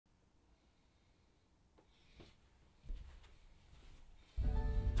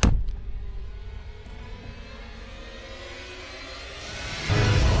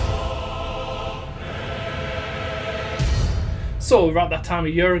So we're at that time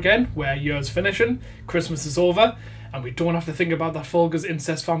of year again, where year's finishing, Christmas is over, and we don't have to think about that Folgers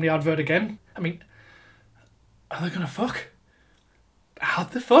incest family advert again. I mean, are they gonna fuck? How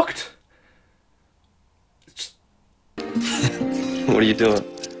they fucked? What are you doing?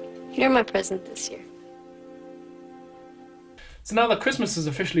 You're my present this year. So now that Christmas is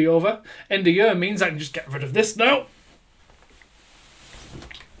officially over, end of year means I can just get rid of this now.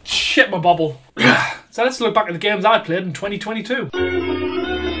 Shit my bobble. So let's look back at the games I played in 2022.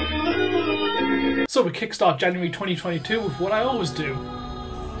 So we kickstart January 2022 with what I always do.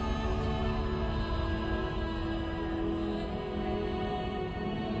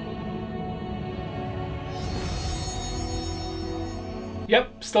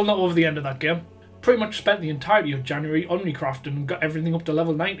 Yep, still not over the end of that game. Pretty much spent the entirety of January uncrafting and got everything up to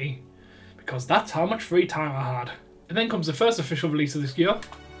level 90. Because that's how much free time I had. And then comes the first official release of this year,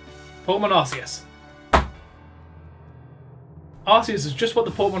 Pokemon Arceus. Arceus is just what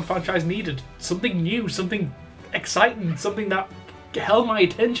the Pokemon franchise needed. Something new, something exciting, something that held my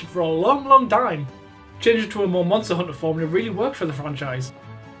attention for a long time. Changed it to a more Monster Hunter form and it really worked for the franchise.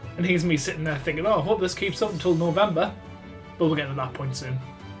 And here's me sitting there thinking, oh, I hope this keeps up until November. But we'll get to that point soon.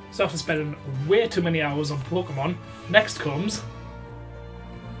 So after spending way too many hours on Pokemon, next comes...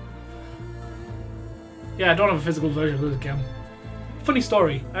 Yeah, I don't have a physical version of this game. Funny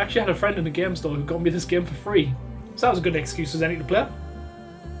story, I actually had a friend in the game store who got me this game for free. So that was a good excuse as any to play.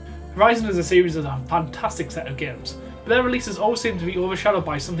 Horizon is a series of a fantastic set of games, but their releases always seem to be overshadowed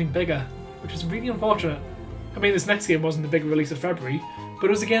by something bigger, which is really unfortunate. I mean, this next game wasn't the big release of February, but it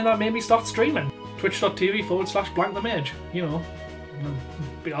was a game that made me start streaming. Twitch.tv/blankthemage, you know.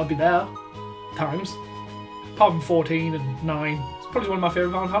 I'll be there. Times. Apart from 14 and 9. It's probably one of my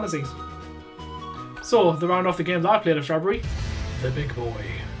favourite Final Fantasies. So, the round off the games I played in February, the big boy.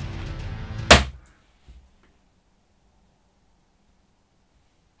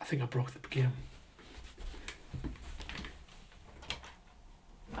 I think I broke the game.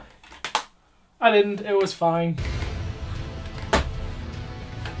 I didn't, it was fine.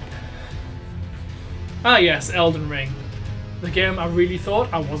 Ah yes, Elden Ring. The game I really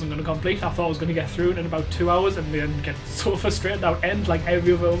thought I wasn't going to complete. I thought I was going to get through it in about 2 hours and then get so frustrated I would end like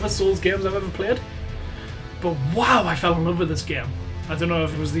every other Souls games I've ever played. But wow, I fell in love with this game. I don't know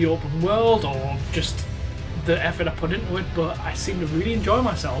if it was the open world or just the effort I put into it, but I seemed to really enjoy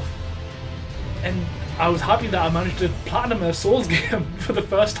myself. And I was happy that I managed to platinum a Souls game for the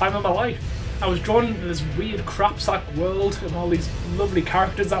first time in my life. I was drawn into this weird crapsack world and all these lovely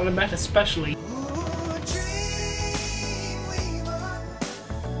characters that I met especially.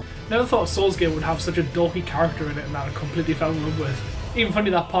 Never thought a Souls game would have such a dorky character in it and that I completely fell in love with. Even funny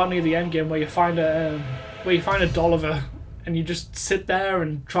that part near the end game where you find a Dolliver and you just sit there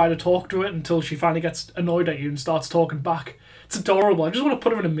and try to talk to it until she finally gets annoyed at you and starts talking back. It's adorable. I just want to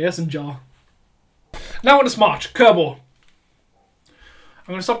put her in a mason jar. Now on to Smash, Kerbo. I'm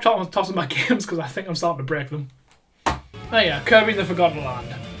going to stop tossing my games because I think I'm starting to break them. Oh yeah, Kirby and the Forgotten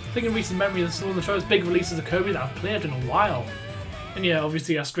Land. I think in recent memory this is one of the first big releases of Kirby that I've played in a while. And yeah,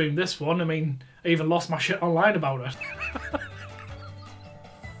 obviously I streamed this one. I mean, I even lost my shit online about it.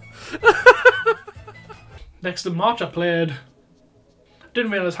 Next in March I played...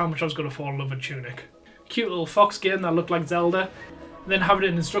 Didn't realise how much I was going to fall in love with Tunic. Cute little fox game that looked like Zelda. And then having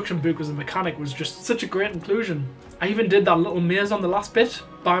an instruction book as a mechanic was just such a great inclusion. I even did that little maze on the last bit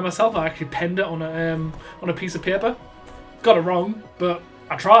by myself. I actually penned it on a piece of paper. Got it wrong, but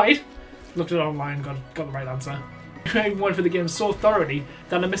I tried. Looked it online, got the right answer. I even went for the game so thoroughly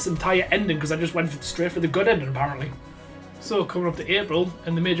that I missed the entire ending because I just went straight for the good ending apparently. So coming up to April,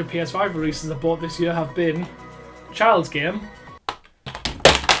 and the major PS5 releases I bought this year have been Child's Game,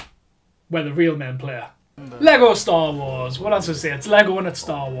 where the real men play. Lego Star Wars. What else to say? It's Lego and it's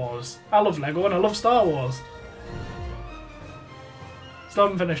Star Wars. I love Lego and I love Star Wars. Still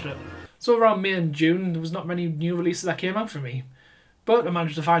haven't finished it. So around May and June there was not many new releases that came out for me. But I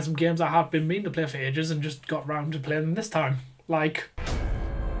managed to find some games I had been meaning to play for ages and just got round to playing them this time. Like...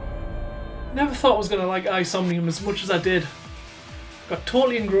 Never thought I was going to like Isomnium as much as I did. Got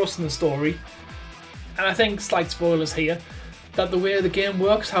totally engrossed in the story. And I think, slight spoilers here, that the way the game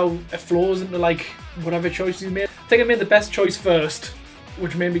works, how it flows into like whatever choices you made. I think I made the best choice first,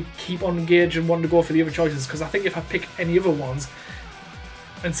 which made me keep on engaged and wanting to go for the other choices, because I think if I pick any other ones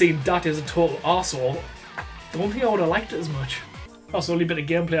and see Dati as a total arsehole, I don't think I would have liked it as much. That's the only bit of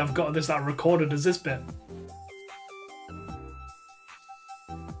gameplay I've got of this that I recorded is this bit.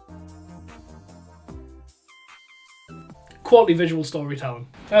 Quality visual storytelling.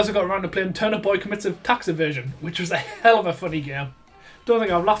 I also got around to playing Turnip Boy Commits a Tax Evasion, which was a hell of a funny game. Don't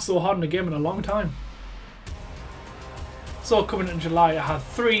think I've laughed so hard in a game in a long time. So coming in July, I had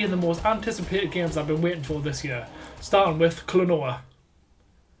 3 of the most anticipated games I've been waiting for this year. Starting with Klonoa.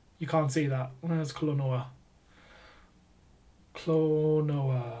 You can't see that. Where's Klonoa?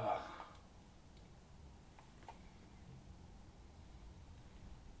 Klonoa.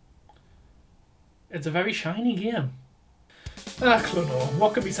 It's a very shiny game. Klonoa.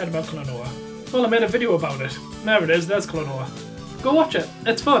 What can be said about Klonoa? Well, I made a video about it. There it is, there's Klonoa. Go watch it,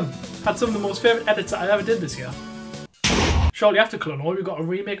 it's fun. Had some of the most favourite edits that I ever did this year. Shortly after Klonoa, we got a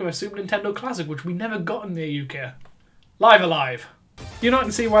remake of a Super Nintendo classic which we never got in the UK. Live Alive. You know, I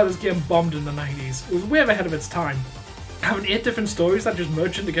can see why this game bombed in the 90s. It was way ahead of its time. Having 8 different stories that just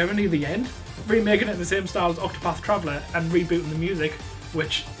merging together near the end, remaking it in the same style as Octopath Traveler and rebooting the music,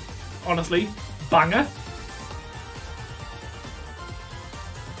 which, honestly, banger.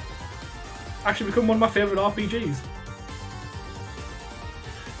 Actually become one of my favourite RPGs.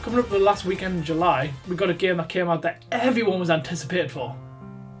 Coming up to the last weekend in July, we got a game that came out that everyone was anticipated for.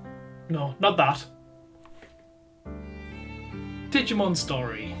 No, not that. Digimon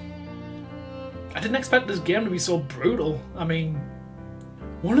Story. I didn't expect this game to be so brutal. I mean,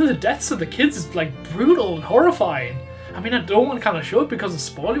 one of the deaths of the kids is like brutal and horrifying. I mean, I don't want to kind of show it because of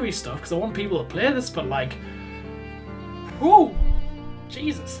spoilery stuff, because I want people to play this, but like, whoa,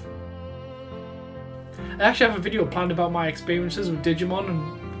 Jesus. I actually have a video planned about my experiences with Digimon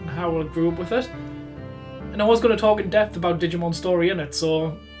and how I grew up with it. And I was going to talk in depth about Digimon Story in it,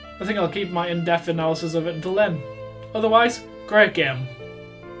 so I think I'll keep my in-depth analysis of it until then. Otherwise, great game.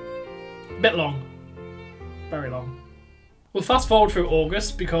 Bit long. Very long. We'll fast forward through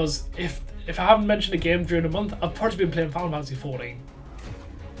August, because if I haven't mentioned a game during a month, I've probably been playing Final Fantasy XIV.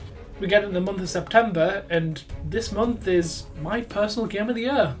 We get in the month of September, and this month is my personal game of the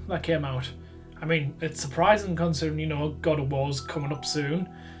year that came out. I mean, it's surprising considering, you know, God of War's coming up soon.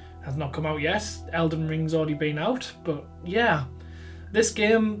 Has not come out yet. Elden Ring's already been out, but yeah. This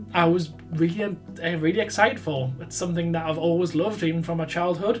game I was really excited for. It's something that I've always loved, even from my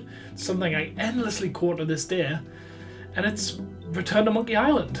childhood. It's something I endlessly quote to this day. And it's Return to Monkey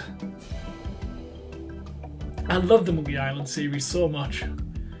Island. I love the Monkey Island series so much.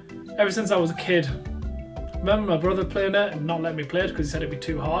 Ever since I was a kid. I remember my brother playing it and not letting me play it because he said it'd be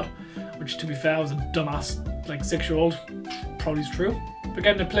too hard. Which, to be fair, I was a dumbass, like 6-year-old. Probably is true. But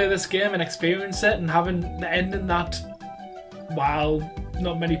getting to play this game and experience it and having the ending that, while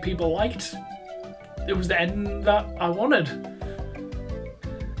not many people liked, it was the ending that I wanted.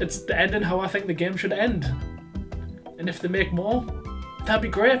 It's the ending how I think the game should end. And if they make more, that'd be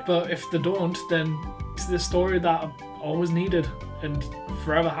great, but if they don't, then it's the story that I've always needed and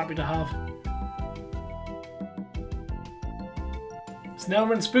forever happy to have. So now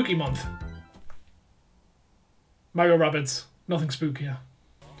we're in Spooky Month. Mario Rabbids. Nothing spookier.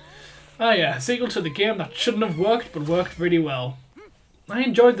 Ah yeah, a sequel to the game that shouldn't have worked, but worked really well. I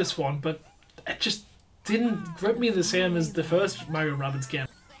enjoyed this one, but it just didn't grip me the same as the first Mario Rabbids game.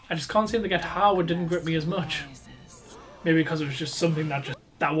 I just can't seem to get how it didn't grip me as much. Maybe because it was just something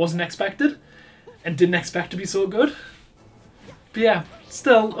that wasn't expected, and didn't expect to be so good. But yeah,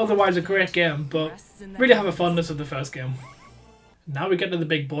 still, otherwise a great game, but really have a fondness of the first game. Now we get to the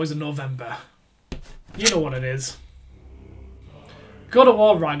big boys in November. You know what it is. God of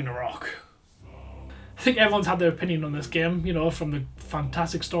War Ragnarok. I think everyone's had their opinion on this game, you know, from the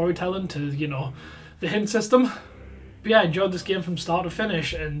fantastic storytelling to, you know, the hint system. But yeah, I enjoyed this game from start to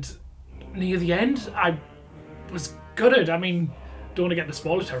finish, and near the end, I was gutted. I mean, don't want to get into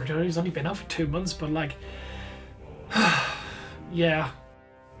spoiler territory, it's only been out for 2 months, but like, yeah.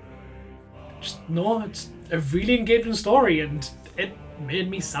 Just, no, it's a really engaging story, and it made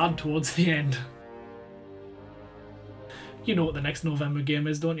me sad towards the end. You know what the next November game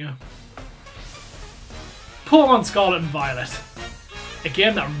is, don't you? Pokemon Scarlet and Violet. A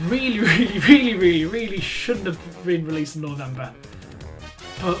game that really shouldn't have been released in November.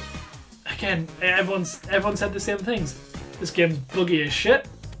 But again, everyone said the same things. This game's buggy as shit.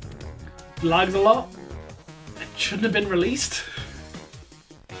 Lags a lot. It shouldn't have been released.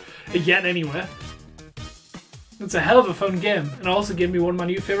 Yet anyway. It's a hell of a fun game, and it also gave me one of my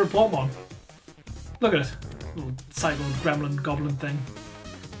new favourite Pokemon. Look at it. Little cycle gremlin goblin thing.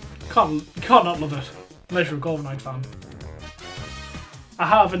 You can't not love it, unless you're a Golden Knight fan. I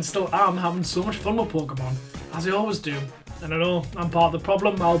have and still am having so much fun with Pokemon, as I always do. And I know I'm part of the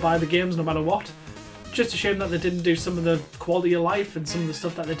problem, I'll buy the games no matter what. Just a shame that they didn't do some of the quality of life and some of the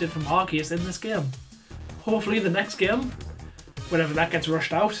stuff that they did from Arceus in this game. Hopefully the next game, whenever that gets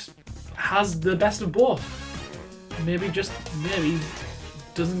rushed out, has the best of both. Maybe, just maybe,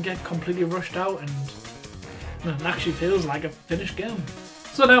 doesn't get completely rushed out and it actually feels like a finished game.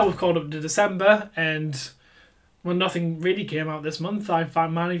 So now we've called up to December, and Well, nothing really came out this month. I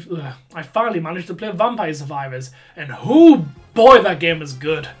finally managed to play Vampire Survivors, and oh boy, that game is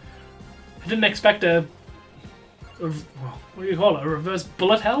good. I didn't expect a what do you call it? A reverse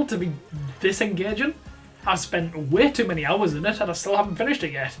bullet hell to be this engaging. I've spent way too many hours in it, and I still haven't finished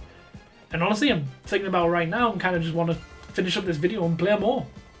it yet. And honestly, I'm thinking about it right now. I kind of just want to finish up this video and play more.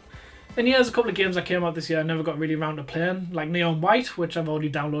 And yeah, there's a couple of games that came out this year I never got really around to playing, like Neon White, which I've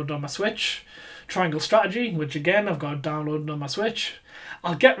already downloaded on my Switch. Triangle Strategy, which again I've got downloaded on my Switch.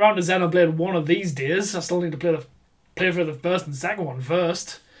 I'll get round to Xenoblade one of these days. I still need to play for the first and second one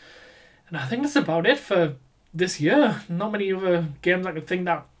first. And I think that's about it for this year. Not many other games I could think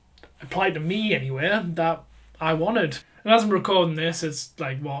that applied to me anywhere that I wanted. And as I'm recording this, it's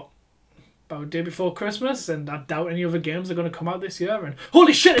like, what, about a day before Christmas, and I doubt any other games are going to come out this year. And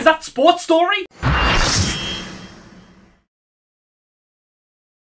holy shit, is that Sports Story?